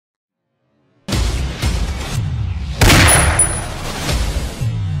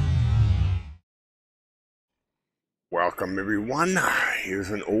Welcome everyone. Here's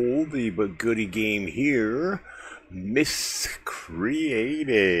an oldie but goodie game here. Miscreated.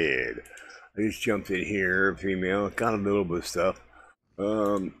 I just jumped in here, female, got a little bit of stuff.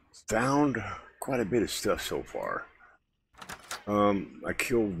 Found quite a bit of stuff so far. I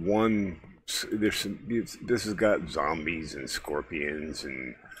killed one. This has got zombies and scorpions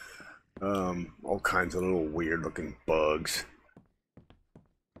and all kinds of little weird looking bugs.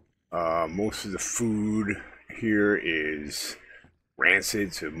 Most of the food here is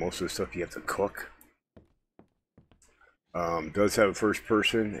rancid, so most of the stuff you have to cook. Does have a first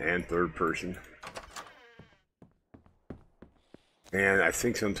person and third person. And I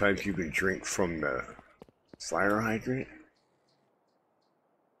think sometimes you can drink from the fire hydrant.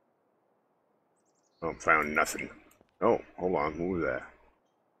 Oh, found nothing. Oh, hold on, what was that?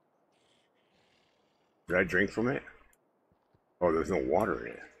 Did I drink from it? Oh, there's no water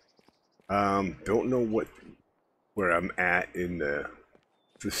in it. Don't know where I'm at in the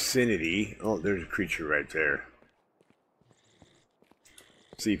vicinity. Oh, there's a creature right there.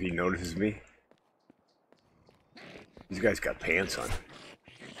 See if he notices me. These guys got pants on.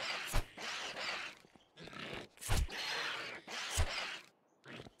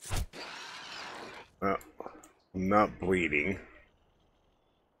 Well, I'm not bleeding.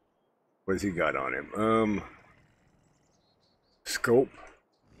 What's he got on him? Scope.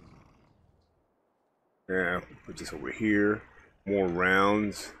 Yeah, put this over here. More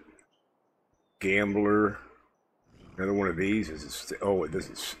rounds. Gambler. Another one of these is. Oh, it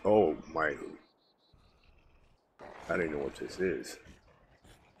doesn't. Oh my! I don't know what this is.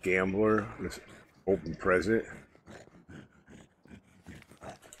 Gambler. This open present.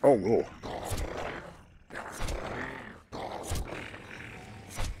 Oh no!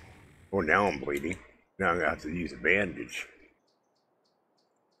 Oh, now I'm bleeding. Now I'm gonna have to use a bandage.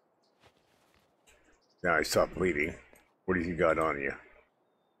 Now I stopped bleeding. What do you got on you?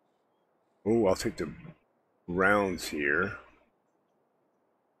 Oh, I'll take the rounds here.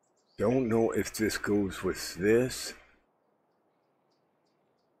 Don't know if this goes with this.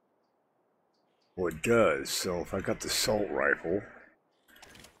 Well, it does. So if I got the assault rifle.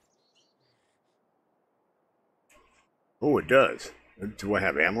 Oh, it does. Do I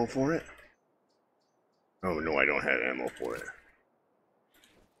have ammo for it? Oh, no, I don't have ammo for it.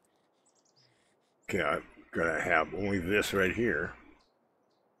 Okay, I'm gonna have only this right here.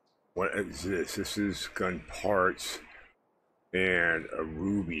 What is this? This is gun parts and a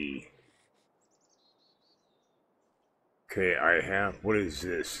ruby. Okay, I have, what is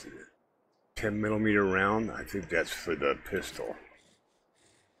this? 10mm round? I think that's for the pistol.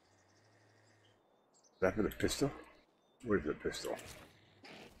 Is that for the pistol? Where's the pistol?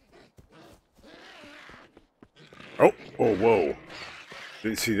 Oh, oh, whoa.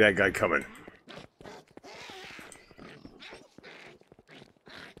 Didn't see that guy coming.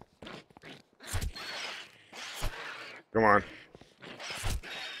 Come on.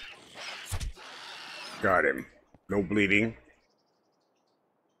 Got him. No bleeding.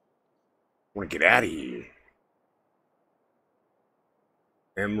 Want to get out of here.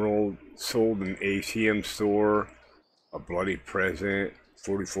 Emerald sold in ATM store. A bloody present.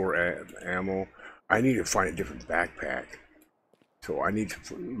 44 ammo. I need to find a different backpack. So I need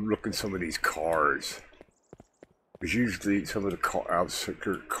to look in some of these cars. Because usually some of the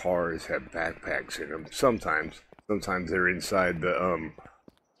outskirt cars have backpacks in them. Sometimes they're inside the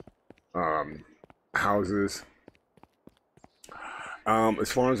houses.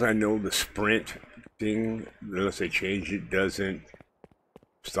 As far as I know, the sprint thing, unless they change it, doesn't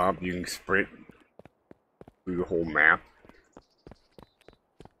stop. You can sprint through the whole map.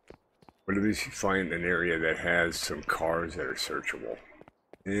 But at least you find an area that has some cars that are searchable.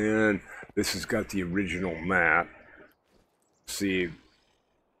 And this has got the original map. See if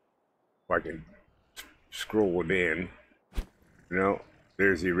I can scroll it in. No,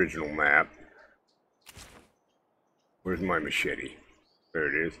 there's the original map. Where's my machete? There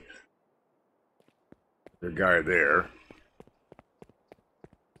it is. The guy there.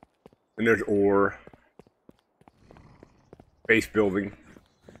 And there's ore. Base building.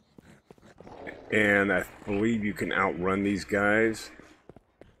 And I believe you can outrun these guys.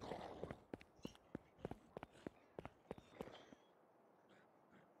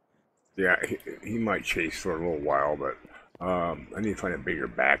 Yeah, he might chase for a little while, but I need to find a bigger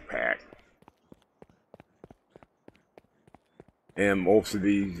backpack. And most of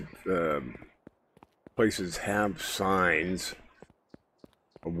these places have signs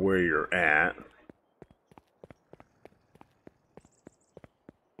of where you're at.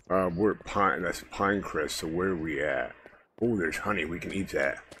 We're at Pine, that's Pinecrest, so where are we at? Oh, there's honey, we can eat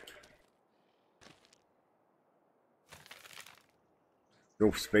that.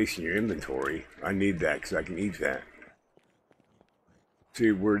 No space in your inventory. I need that because I can eat that.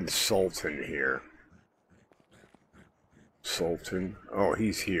 See, we're in Sultan here. Sultan. Oh,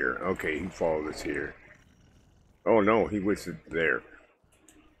 he's here. Okay, he followed us here. Oh no, he was there.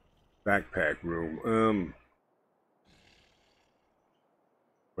 Backpack room.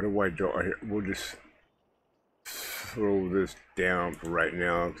 What do I do here? We'll just throw this down for right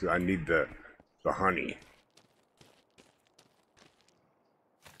now because I need the honey.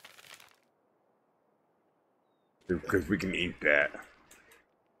 Because we can eat that.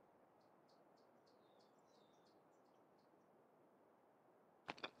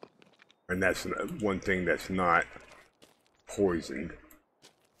 And that's one thing that's not poisoned.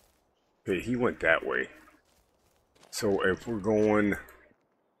 Okay, he went that way. So if we're going,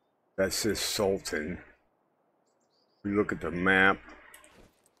 that says Sultan. We look at the map.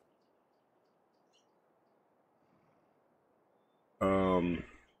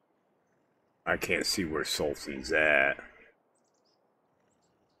 I can't see where Sultan's at.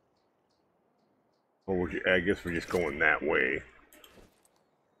 Well, I guess we're just going that way.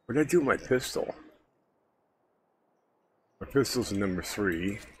 What did I do with my pistol? My pistol's number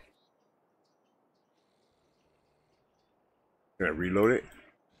 3. Can I reload it?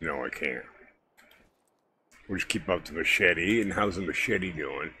 No, I can't. We'll just keep up the machete. And how's the machete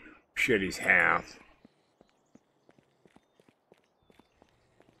doing? Machete's half.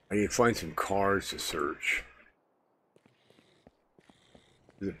 I need to find some cars to search.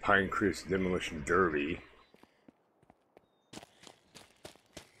 There's a Pinecrest Demolition Derby.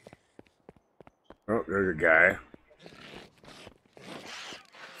 Oh, there's a guy.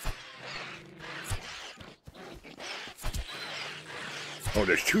 Oh,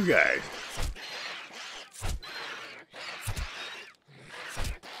 there's 2 guys.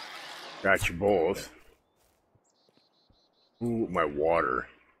 Got you both. Ooh, my water.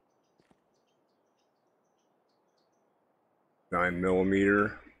 9mm.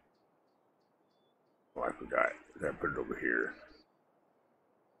 Oh, I forgot. I gotta put it over here.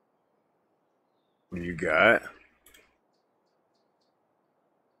 What do you got?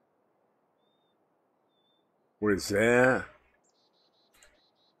 What is that?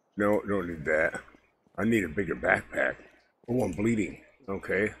 No, don't need that. I need a bigger backpack. Oh, I'm bleeding.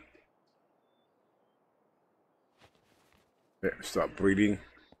 Okay. There, stop bleeding.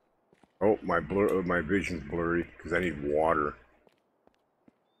 Oh, my vision's blurry because I need water.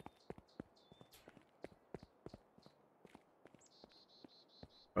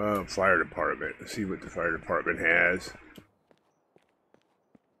 Fire department. Let's see what the fire department has.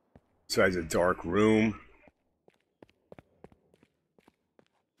 Besides a dark room.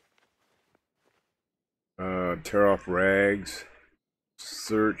 Tear off rags.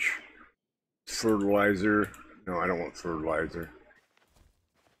 Search. Fertilizer. No, I don't want fertilizer.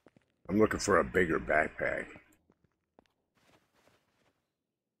 I'm looking for a bigger backpack.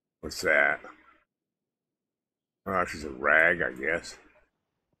 What's that? Oh, she's a rag, I guess.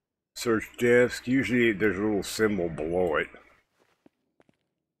 Search disk. Usually there's a little symbol below it.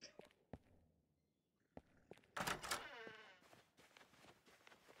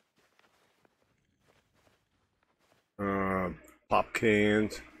 Pop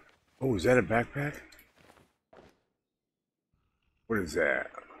cans. Oh, is that a backpack? What is that?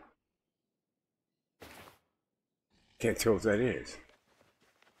 Can't tell what that is. Is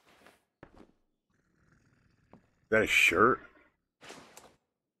that a shirt?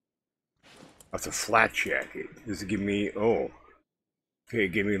 That's a flat jacket. Does it give me... Oh. Okay,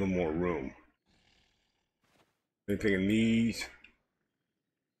 give me a little more room. Anything in these?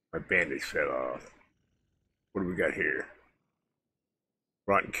 My bandage fell off. What do we got here?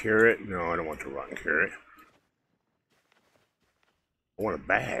 Rotten carrot? No, I don't want the rotten carrot. I want a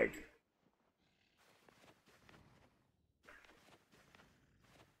bag.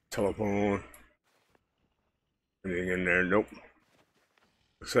 Telephone. Anything in there? Nope.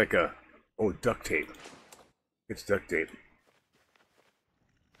 Looks like a... Oh, duct tape. It's duct tape.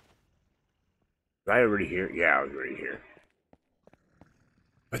 Was I already here? Yeah, I was already here.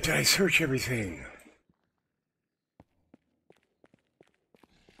 But did I search everything?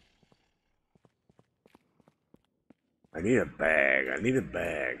 I need a bag. I need a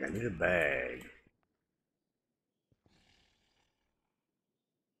bag. I need a bag.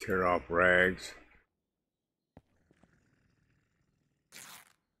 Tear off rags.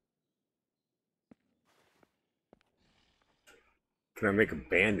 Can I make a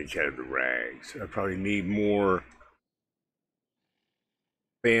bandage out of the rags? I probably need more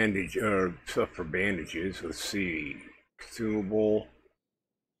bandage stuff for bandages. Let's see. Consumable.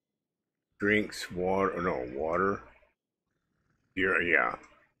 Drinks, water. No, water. Yeah.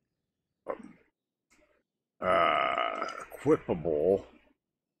 Equipable.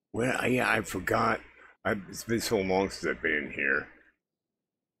 Well, yeah, I forgot. It's been so long since I've been in here.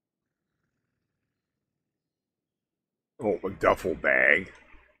 Oh, a duffel bag.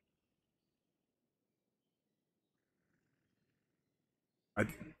 I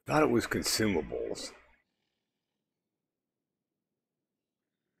thought it was consumables.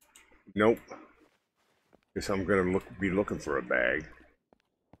 Nope. Guess I'm gonna be looking for a bag.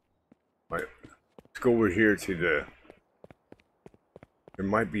 Right. Let's go over here to the. There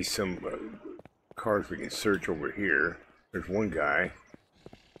might be some cars we can search over here. There's one guy.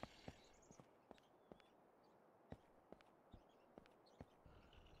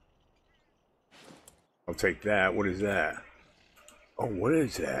 I'll take that. What is that? Oh, what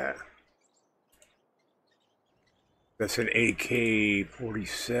is that? That's an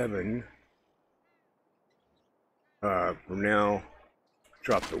AK-47. For now,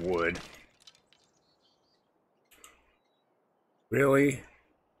 drop the wood. Really?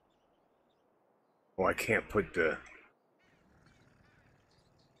 Oh, I can't put the...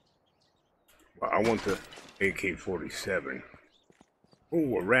 Well, I want the AK-47.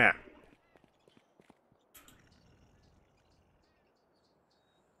 Oh, a rat.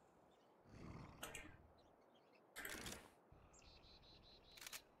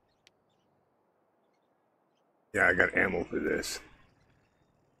 Yeah, I got ammo for this.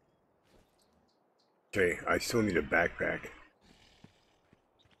 Okay, I still need a backpack.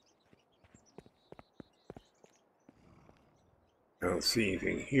 I don't see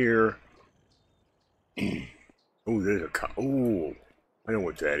anything here. Oh, there's a car. Oh, I know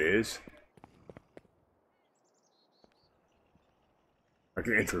what that is. I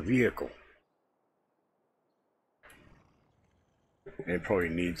can enter a vehicle. And it probably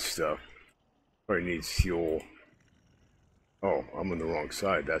needs stuff. Probably needs fuel. Oh, I'm on the wrong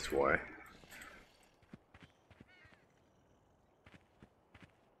side, that's why.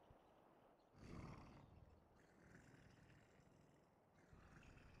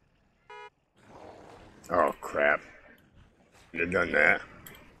 Oh, crap. Should have done that.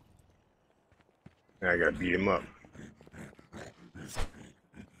 Now I gotta beat him up.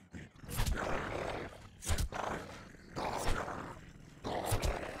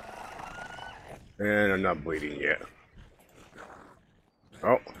 And I'm not bleeding yet.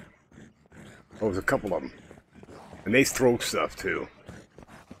 Oh. Oh, there's a couple of them. And they throw stuff, too.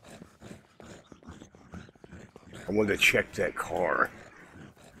 I wanted to check that car.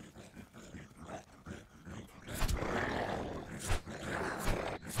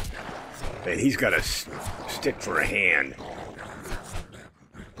 And he's got a stick for a hand.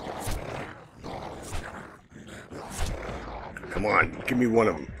 Come on, give me one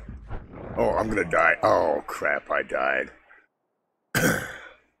of them. Oh, I'm gonna die. Oh, crap, I died.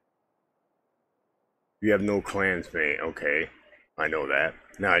 You have no clans, mate. Okay, I know that.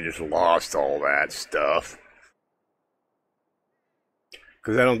 Now I just lost all that stuff.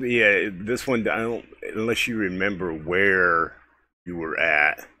 Because I don't, yeah, this one, I don't, unless you remember where you were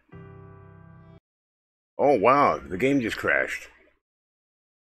at. Oh, wow, the game just crashed.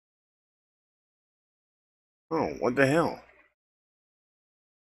 Oh, what the hell?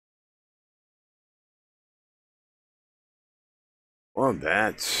 Well,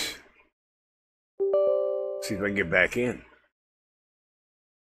 that's... See if I can get back in.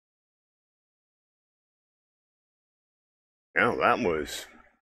 Now, that was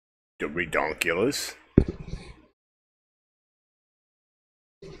redonkulous.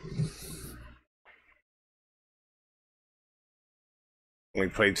 Only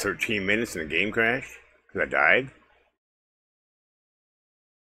played 13 minutes and the game crashed? Because I died?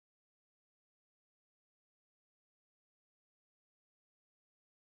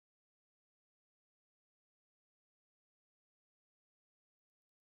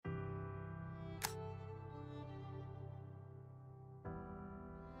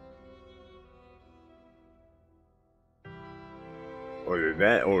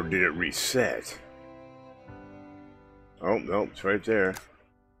 Or did it reset? Oh, no, it's right there.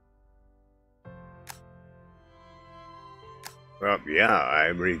 Well, yeah, I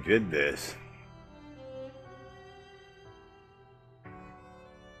already did this.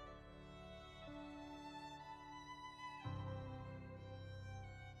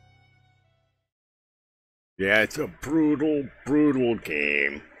 Yeah, it's a brutal, brutal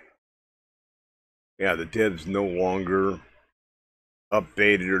game. Yeah, the dev's no longer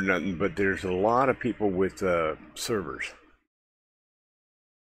updated or nothing, but there's a lot of people with servers.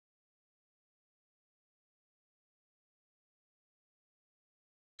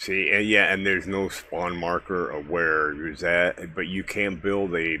 See, and yeah, and there's no spawn marker of where you're at, but you can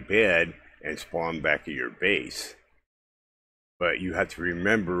build a bed and spawn back at your base. But you have to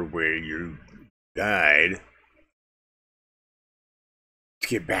remember where you died to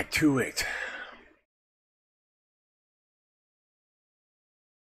get back to it.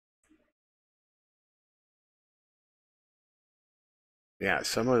 Yeah,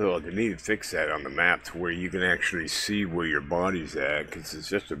 some of the they need to fix that on the map to where you can actually see where your body's at, because it's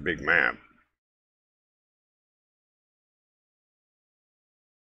just a big map.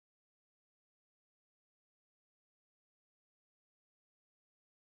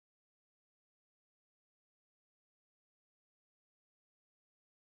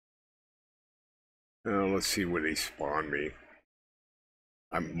 Let's see where they spawn me.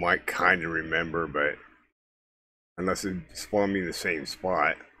 I might kind of remember, but unless it spawned me in the same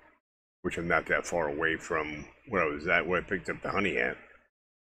spot, which I'm not that far away from where I was at, where I picked up the honey at.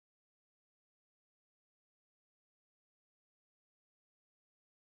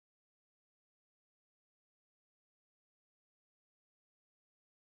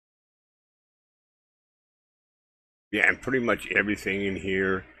 Yeah, and pretty much everything in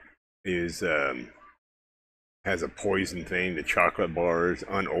here is has a poison thing. The chocolate bars,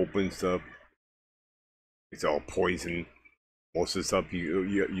 unopened stuff, it's all poison. Most of the stuff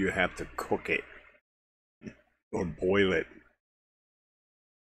you have to cook it or boil it.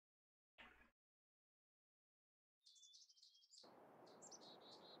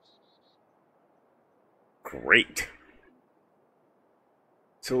 Great.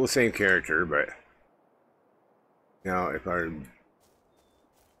 Still the same character, but now if I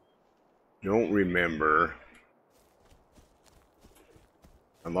don't remember,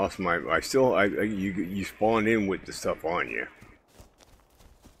 I lost my. You spawn in with the stuff on you,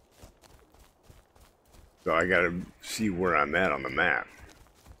 so I gotta see where I'm at on the map.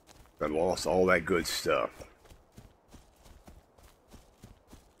 I lost all that good stuff.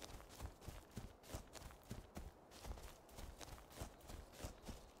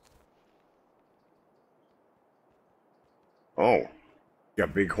 Oh,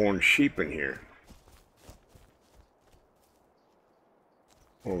 got bighorn sheep in here.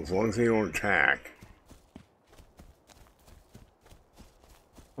 Well, as long as they don't attack.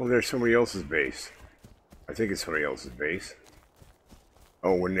 Oh, there's somebody else's base. I think it's somebody else's base.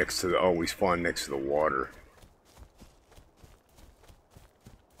 Oh, we're next to the. Oh, we spawned next to the water.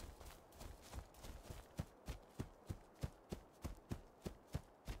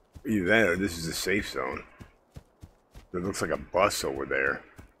 Either that or this is a safe zone. It looks like a bus over there.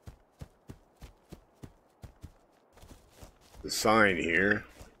 The sign here.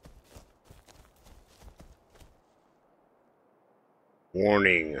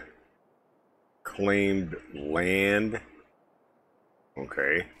 Warning. Claimed land.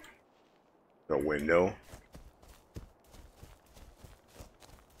 Okay. The window.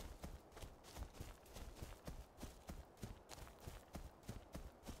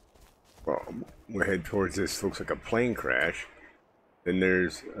 Well, we'll head towards this. Looks like a plane crash. Then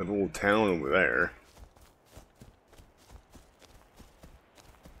there's a little town over there.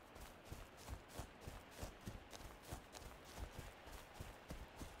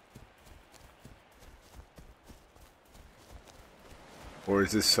 Or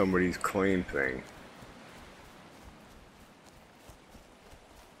is this somebody's claim thing?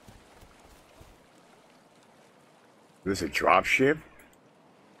 Is this a drop ship?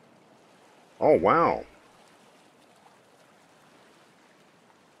 Oh, wow.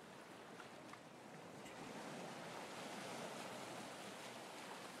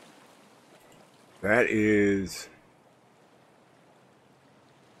 That is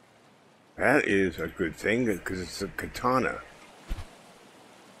a good thing because it's a katana.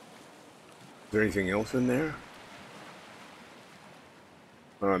 Is there anything else in there?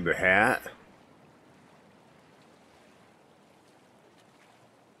 The hat.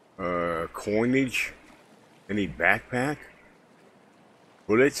 Coinage. Any backpack?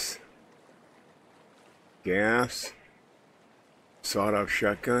 Bullets. Gas. Sawed-off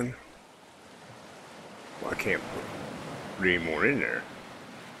shotgun. Well, I can't put any more in there.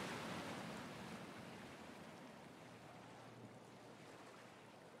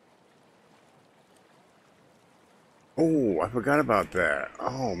 Oh, I forgot about that.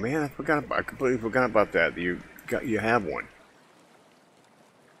 Oh man, I completely forgot about that. You have one.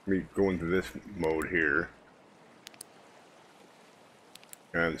 Let me go into this mode here.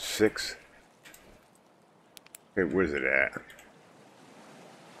 And 6. Okay, where's it at?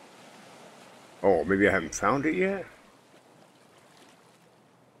 Oh, maybe I haven't found it yet?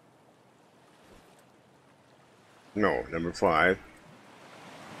 No, number 5.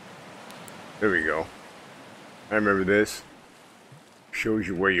 There we go. I remember this. Shows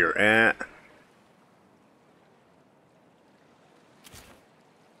you where you're at.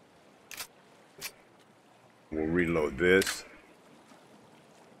 We'll reload this.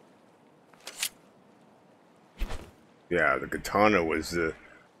 Yeah, the katana was the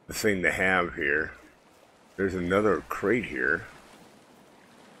thing to have here. There's another crate here.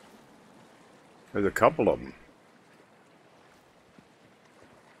 There's a couple of them.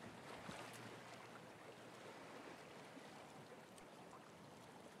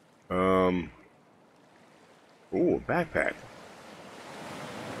 Ooh, a backpack.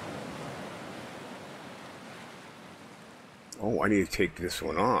 Oh, I need to take this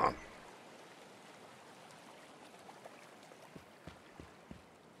one off.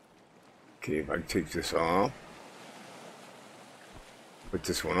 Okay, if I can take this off. Put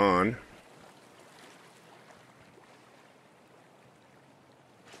this one on.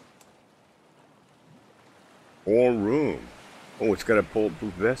 More room. Oh, it's got a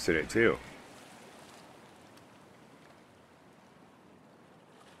bulletproof vest in it too.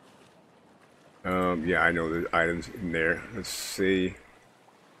 Yeah, I know there's items in there. Let's see.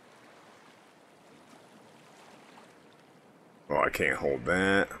 Oh, I can't hold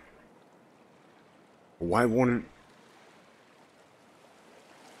that. Why won't it?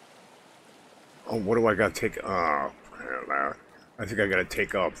 Oh, what do I gotta take? Oh, I think I gotta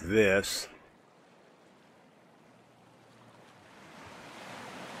take off this.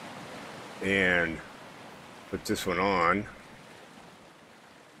 And put this one on.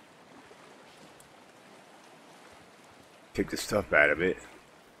 Take the stuff out of it.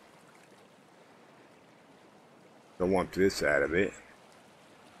 Don't want this out of it.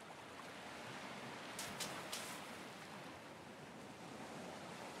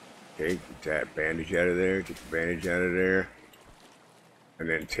 Okay, get that bandage out of there. Get the bandage out of there. And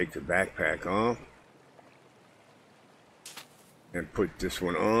then take the backpack off. And put this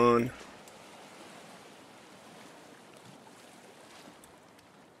one on.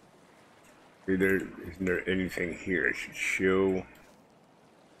 Isn't there anything here I should show?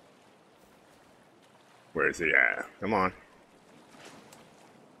 Where is it at? Come on.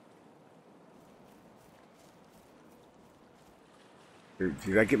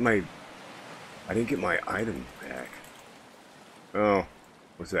 Did I get my... I didn't get my item back. Oh,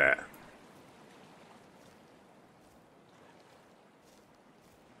 what's that?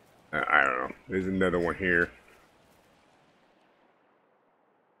 I don't know. There's another one here.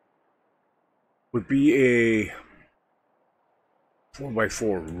 Would be a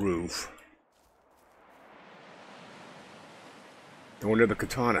 4x4 roof. Oh, another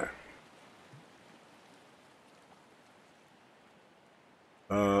katana.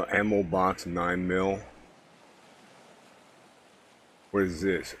 Ammo box 9mm. What is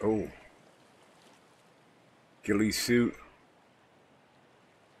this? Oh. Ghillie suit.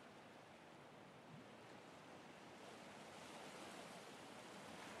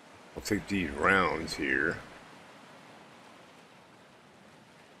 I'll take these rounds here.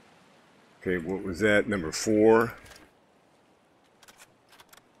 Okay, what was that? Number 4.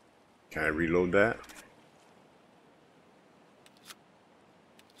 Can I reload that?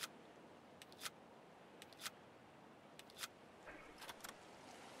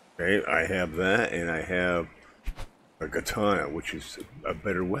 Okay, I have that, and I have a katana, which is a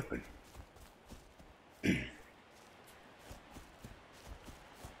better weapon.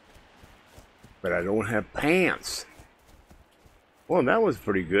 But I don't have pants. Well, that was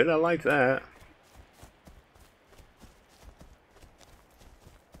pretty good. I like that.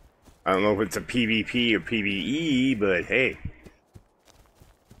 I don't know if it's a PvP or PvE, but hey.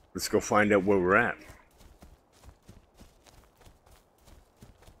 Let's go find out where we're at.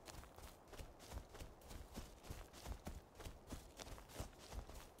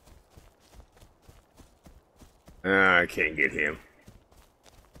 I can't get him.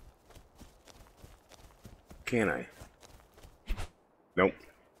 Can I? Nope.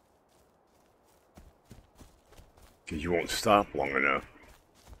 Because you won't stop long enough.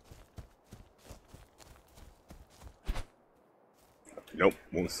 Nope,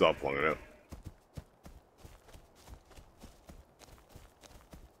 won't stop long enough.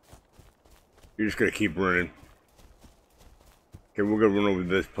 You're just gonna keep running. Okay, we're gonna run over to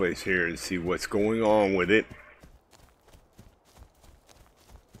this place here and see what's going on with it.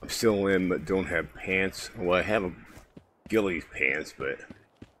 I'm still in, but don't have pants. Well, I have a Ghillie's pants, but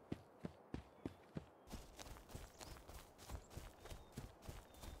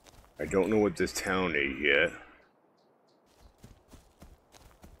I don't know what this town is yet.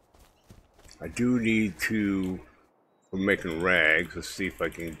 I do need to... We're making rags. Let's see if I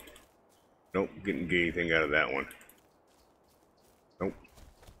can Nope, didn't get anything out of that one. Nope.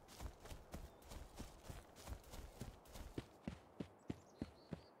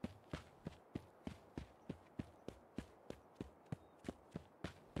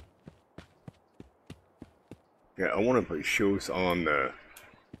 Yeah, I want to put shows on the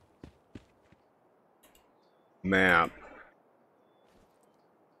map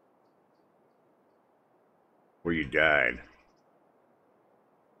where you died.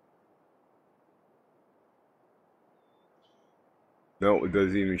 No, it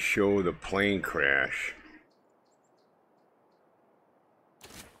doesn't even show the plane crash.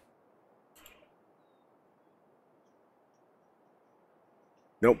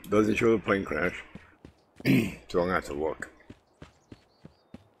 Nope, doesn't show the plane crash. So I'm gonna have to look.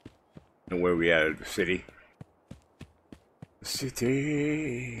 And where we at? The city. The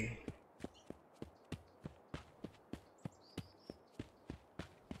city.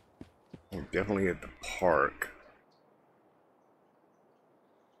 We're definitely at the park.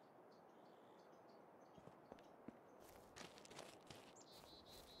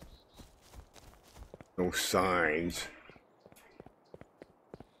 No signs.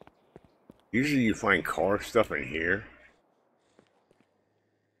 Usually you find car stuff in here.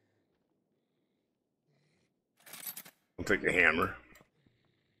 I'll take the hammer.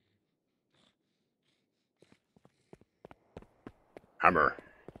 Hammer.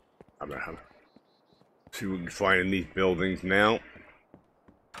 Hammer, hammer. See what we can find in these buildings now.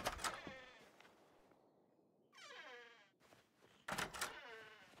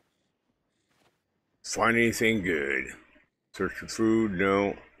 Find anything good. Search for food,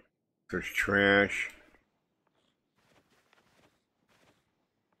 no. Search trash.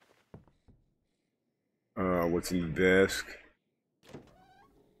 What's in the desk?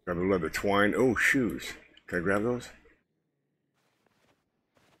 Grab a leather twine. Oh, shoes. Can I grab those?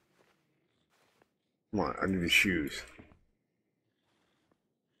 Come on, I need the shoes.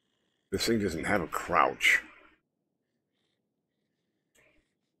 This thing doesn't have a crouch.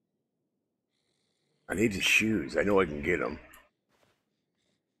 I need the shoes. I know I can get them.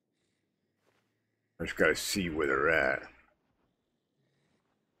 I just gotta see where they're at.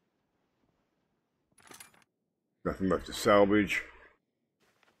 Nothing left to salvage.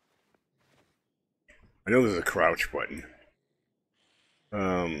 I know there's a crouch button.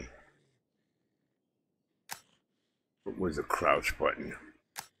 What was the crouch button?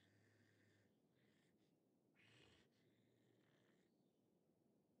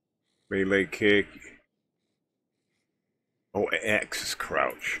 Melee kick. Oh, X is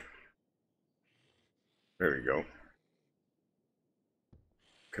crouch. There we go.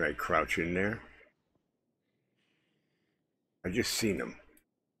 Can I crouch in there? I just seen them.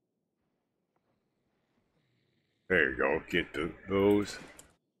 There you go. Get those.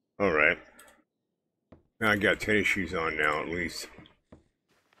 All right. Now I got tennis shoes on now, at least.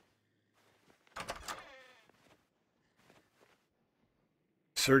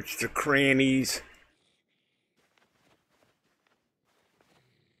 Search the crannies.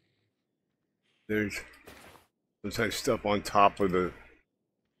 There's sometimes stuff on top of the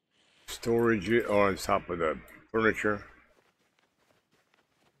storage or on top of the furniture.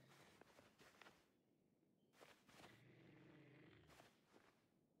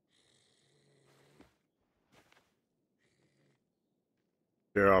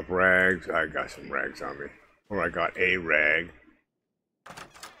 They're off rags. I got some rags on me. Or I got a rag.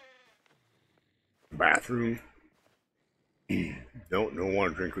 Bathroom. Don't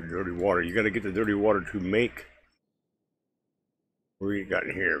want to drink with dirty water. You got to get the dirty water to make. What do you got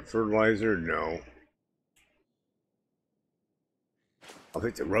in here? Fertilizer? No. I'll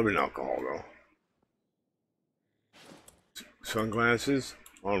take the rubbing alcohol though. Sunglasses?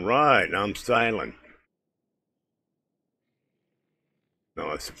 Alright, now I'm styling. No,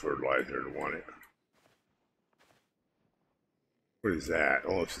 that's the fertilizer. I want it. What is that?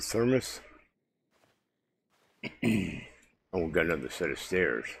 Oh, it's a thermos? Oh, we got another set of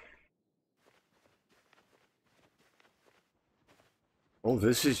stairs. Oh,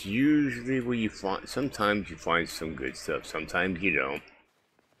 this is usually where you find, sometimes you find some good stuff, sometimes you don't.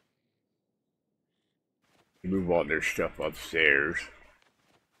 You move all their stuff upstairs.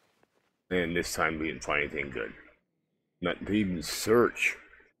 And this time we didn't find anything good. Not to even search.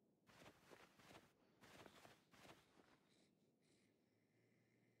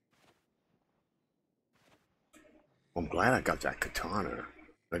 I'm glad I got that katana.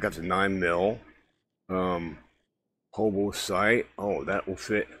 I got the 9mm. Hobo sight. Oh, that will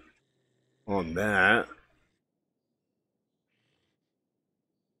fit on that.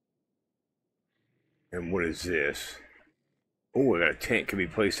 And what is this? Oh, I got a tent. Can be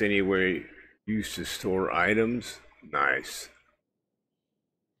placed anywhere Used to store items. Nice.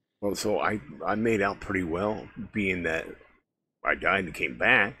 Well, so I made out pretty well, being that I died and came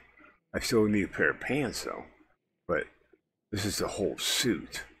back. I still need a pair of pants though, but this is the whole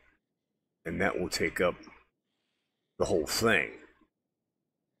suit, and that will take up the whole thing.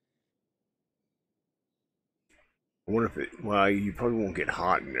 I wonder if it. Well, you probably won't get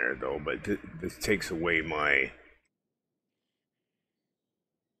hot in there though, but this takes away my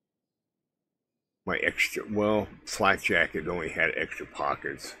extra. Well, flak jacket only had extra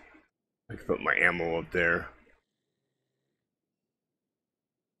pockets. I can put my ammo up there.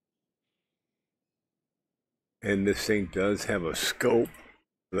 And this thing does have a scope.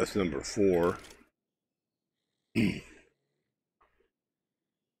 That's number 4.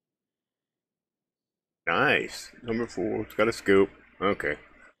 Nice. Number 4. It's got a scope. Okay.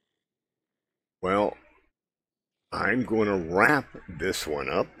 Well, I'm going to wrap this one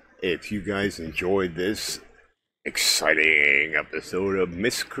up. If you guys enjoyed this exciting episode of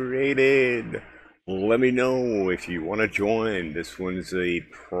Miscreated, let me know if you want to join. This one's a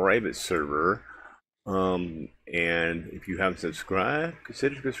private server. And if you haven't subscribed,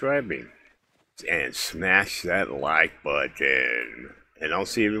 consider subscribing. And smash that like button. And I'll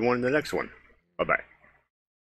see everyone in the next one. Bye-bye.